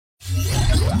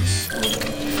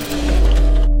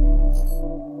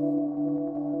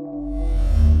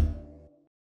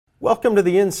Welcome to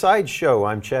the Inside Show.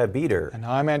 I'm Chad Beater. And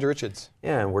I'm Andrew Richards.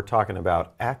 Yeah, and we're talking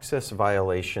about access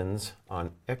violations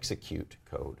on execute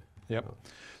code. Yep.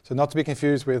 So not to be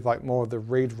confused with like more of the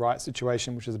read-write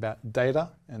situation, which is about data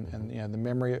and the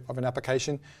memory of an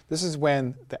application. This is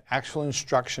when the actual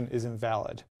instruction is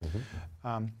invalid.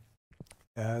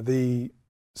 The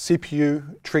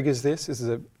CPU triggers this. This is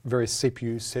a very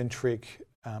CPU-centric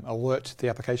alert to the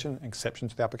application, exception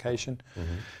to the application.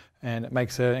 And it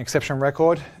makes an exception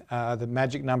record. The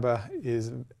magic number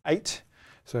is 8.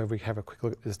 So if we have a quick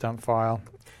look at this dump file.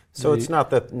 So it's not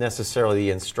that necessarily the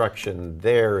instruction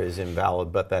there is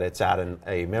invalid, but that it's at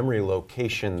a memory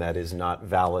location that is not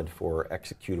valid for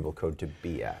executable code to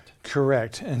be at.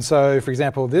 Correct. And so, for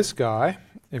example, this guy,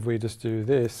 if we just do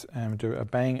this and do a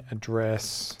bang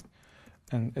address,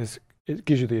 and it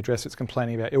gives you the address it's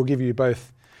complaining about. It will give you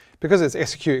both, because it's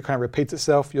execute, it kind of repeats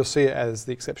itself. You'll see it as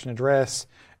the exception address,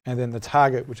 and then the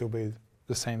target, which will be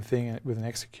the same thing with an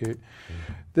execute.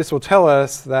 This will tell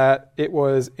us that it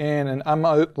was in an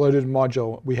unloaded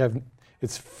module.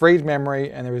 It's freed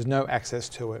memory and there is no access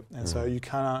to it. And so you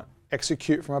cannot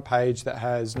execute from a page that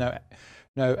has no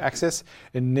access.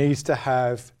 It needs to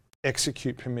have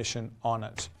execute permission on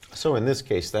it. So in this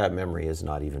case, that memory is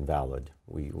not even valid.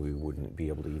 We wouldn't be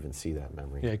able to even see that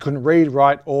memory. Yeah, you couldn't read,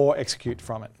 write, or execute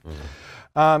from it.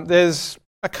 There's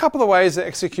a couple of ways that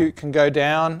execute can go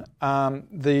down.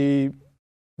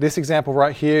 This example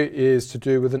right here is to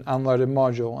do with an unloaded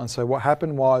module. And so what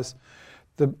happened was,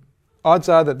 the odds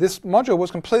are that this module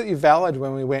was completely valid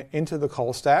when we went into the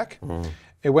call stack.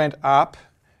 It went up.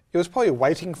 It was probably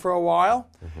waiting for a while.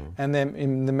 And then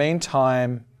in the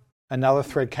meantime, another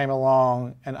thread came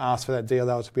along and asked for that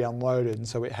DLL to be unloaded. And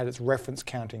so it had its reference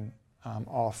counting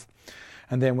off.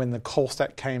 And then when the call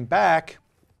stack came back,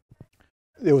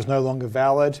 it was no longer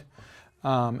valid,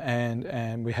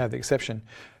 and we have the exception.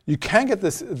 You can get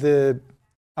the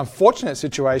unfortunate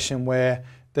situation where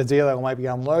the DLL might be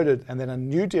unloaded and then a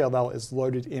new DLL is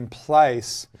loaded in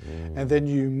place, and then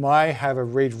you might have a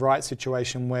read-write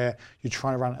situation where you're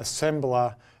trying to run an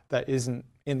assembler that isn't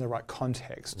in the right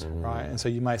context, right? And so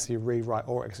you may see read, write,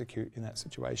 or execute in that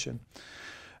situation.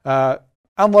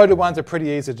 Unloaded ones are pretty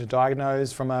easy to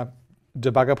diagnose from a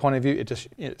debugger point of view.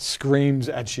 It screams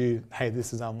at you, hey,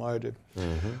 this is unloaded.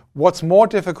 What's more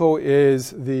difficult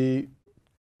is the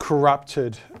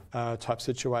corrupted type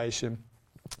situation.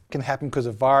 Can happen because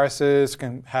of viruses,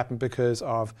 can happen because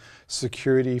of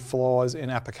security flaws in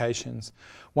applications.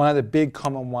 One of the big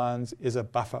common ones is a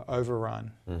buffer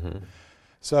overrun.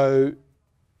 So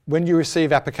when you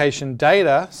receive application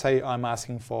data, say I'm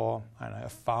asking for, I don't know, a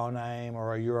file name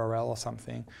or a URL or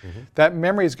something, that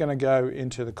memory is going to go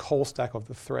into the call stack of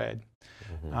the thread.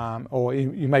 Or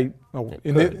you may,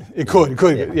 it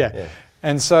could, yeah.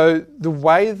 And so the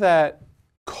way that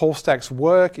call stacks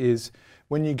work is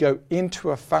when you go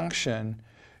into a function,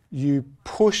 you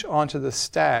push onto the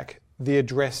stack the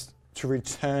address to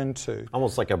return to.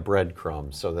 Almost like a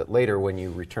breadcrumb, so that later when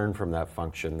you return from that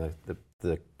function,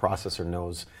 the processor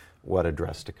knows what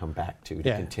address to come back to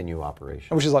continue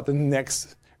operation. Which is like the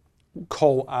next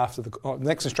call after the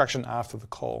next instruction after the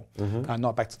call,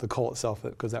 not back to the call itself,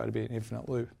 because that would be an infinite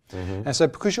loop. And so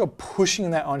because you're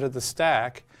pushing that onto the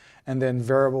stack, and then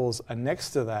variables are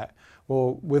next to that,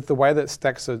 well, with the way that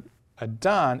stacks are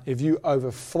done, if you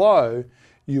overflow,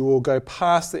 you will go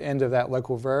past the end of that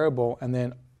local variable and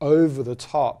then over the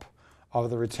top of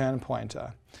the return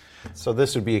pointer. So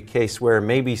this would be a case where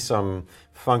maybe some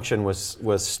function was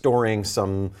storing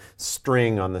some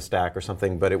string on the stack or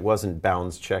something, but it wasn't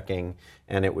bounds checking,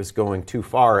 and it was going too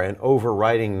far and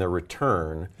overwriting the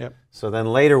return. So then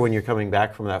later when you're coming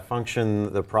back from that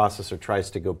function, the processor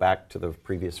tries to go back to the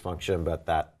previous function, but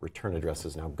that return address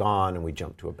is now gone, and we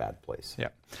jump to a bad place.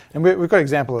 And we've got an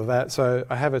example of that. So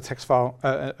I have a text file,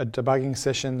 a debugging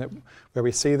session where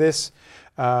we see this.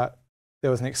 There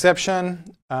was an exception,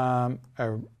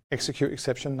 execute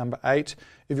exception number 8.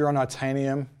 If you're on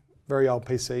Titanium, very old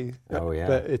PC,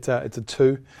 but it's a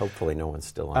 2. Hopefully no one's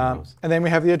still on those. And then we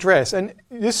have the address, and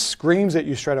this screams at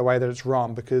you straight away that it's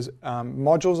wrong, because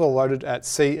modules are loaded at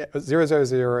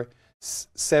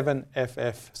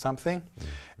C0000005 something,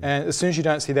 and as soon as you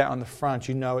don't see that on the front,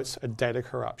 you know it's a data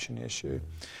corruption issue.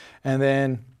 And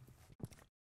then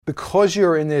because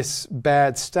you're in this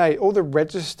bad state, all the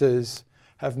registers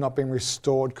have not been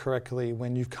restored correctly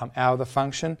when you've come out of the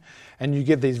function, and you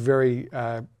get these very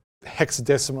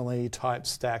hexadecimally type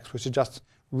stacks, which are just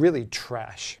really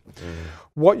trash.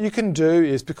 What you can do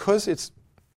is, because it's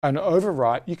an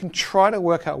overwrite, you can try to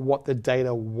work out what the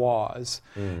data was.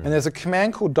 And there's a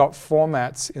command called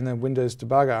 .formats in the Windows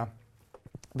debugger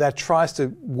that tries to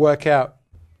work out,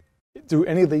 do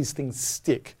any of these things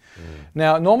stick?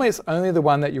 Now, normally it's only the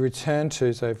one that you return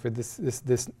to. So for this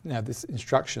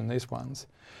instruction, these ones.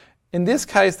 In this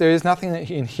case, there is nothing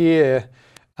in here.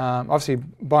 Obviously,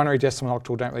 binary, decimal,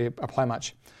 octal don't really apply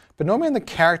much. But normally in the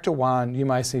character one, you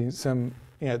may see some,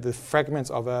 the fragments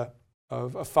of a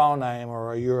file name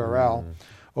or a URL,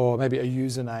 or maybe a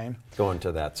username. Go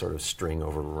into that sort of string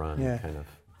overrun kind of.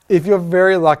 If you're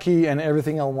very lucky and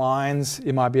everything aligns,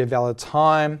 it might be a valid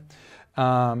time.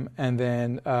 And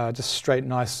then just straight,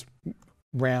 nice,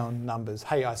 round numbers.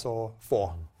 Hey, I saw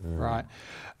 4, right?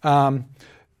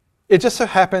 It just so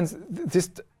happens,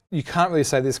 you can't really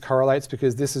say this correlates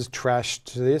because this is trash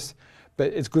to this,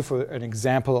 but it's good for an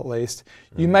example at least.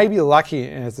 You may be lucky,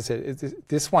 and as I said,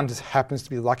 this one just happens to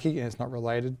be lucky and it's not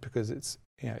related because it's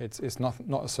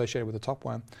not associated with the top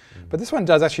one. But this one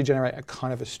does actually generate a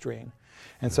kind of a string.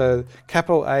 And so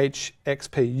capital H,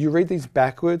 XP, you read these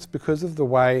backwards because of the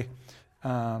way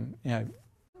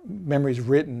memory is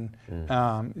written,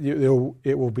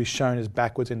 it will be shown as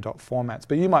backwards in .formats.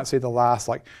 But you might see the last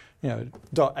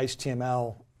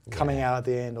 .html coming out at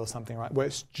the end or something, right? Where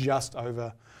it's just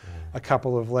over a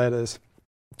couple of letters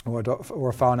or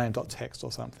a file name .text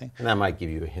or something. And that might give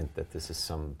you a hint that this is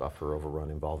some buffer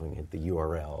overrun involving the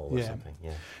URL or something.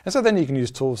 Yeah. And so then you can use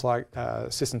tools like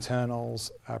sysinternals,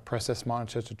 process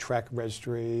monitor to track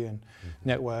registry and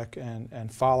network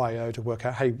and file I/O to work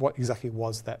out, hey, what exactly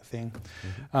was that thing?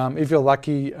 If you're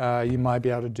lucky, you might be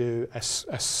able to do a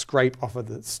scrape off of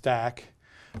the stack.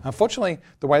 Unfortunately,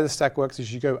 the way the stack works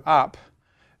is you go up,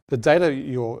 the data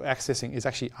you're accessing is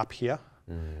actually up here.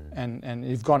 And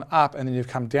you've gone up and then you've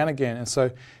come down again. And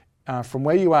so from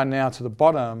where you are now to the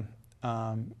bottom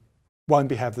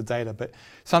won't have the data. But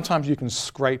sometimes you can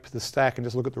scrape the stack and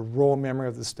just look at the raw memory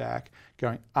of the stack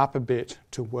going up a bit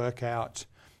to work out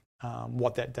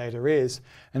what that data is.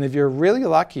 And if you're really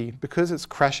lucky, because it's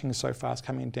crashing so fast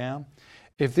coming down,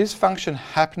 if this function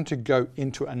happened to go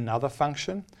into another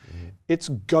function, its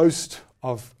ghost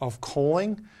of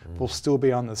calling will still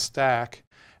be on the stack.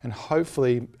 And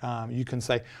hopefully you can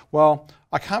say, well,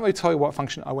 I can't really tell you what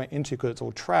function I went into because it's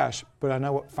all trash, but I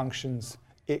know what functions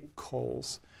it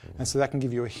calls. And so that can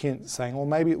give you a hint saying, well,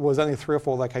 maybe it was only 3 or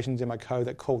 4 locations in my code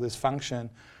that called this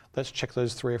function. Let's check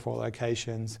those 3 or 4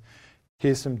 locations.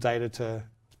 Here's some data to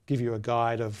give you a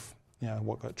guide of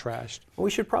what got trashed. Well, we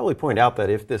should probably point out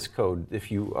that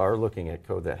if you are looking at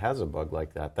code that has a bug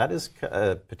like that, that is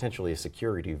potentially a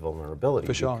security vulnerability.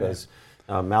 For sure, because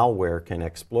malware can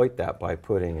exploit that by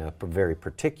putting a very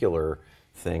particular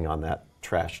thing on that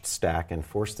trashed stack and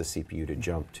force the CPU to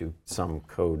jump to some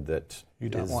code that you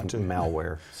don't want to.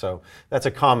 Malware. So that's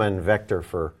a common vector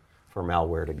for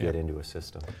malware to get into a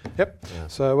system. Yep. Yeah.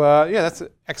 So that's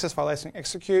access violation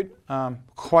execute.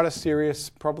 Quite a serious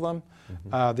problem.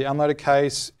 The unloaded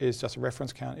case is just a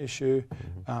reference count issue.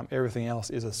 Everything else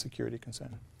is a security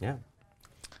concern. Yeah.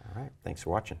 All right. Thanks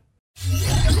for watching.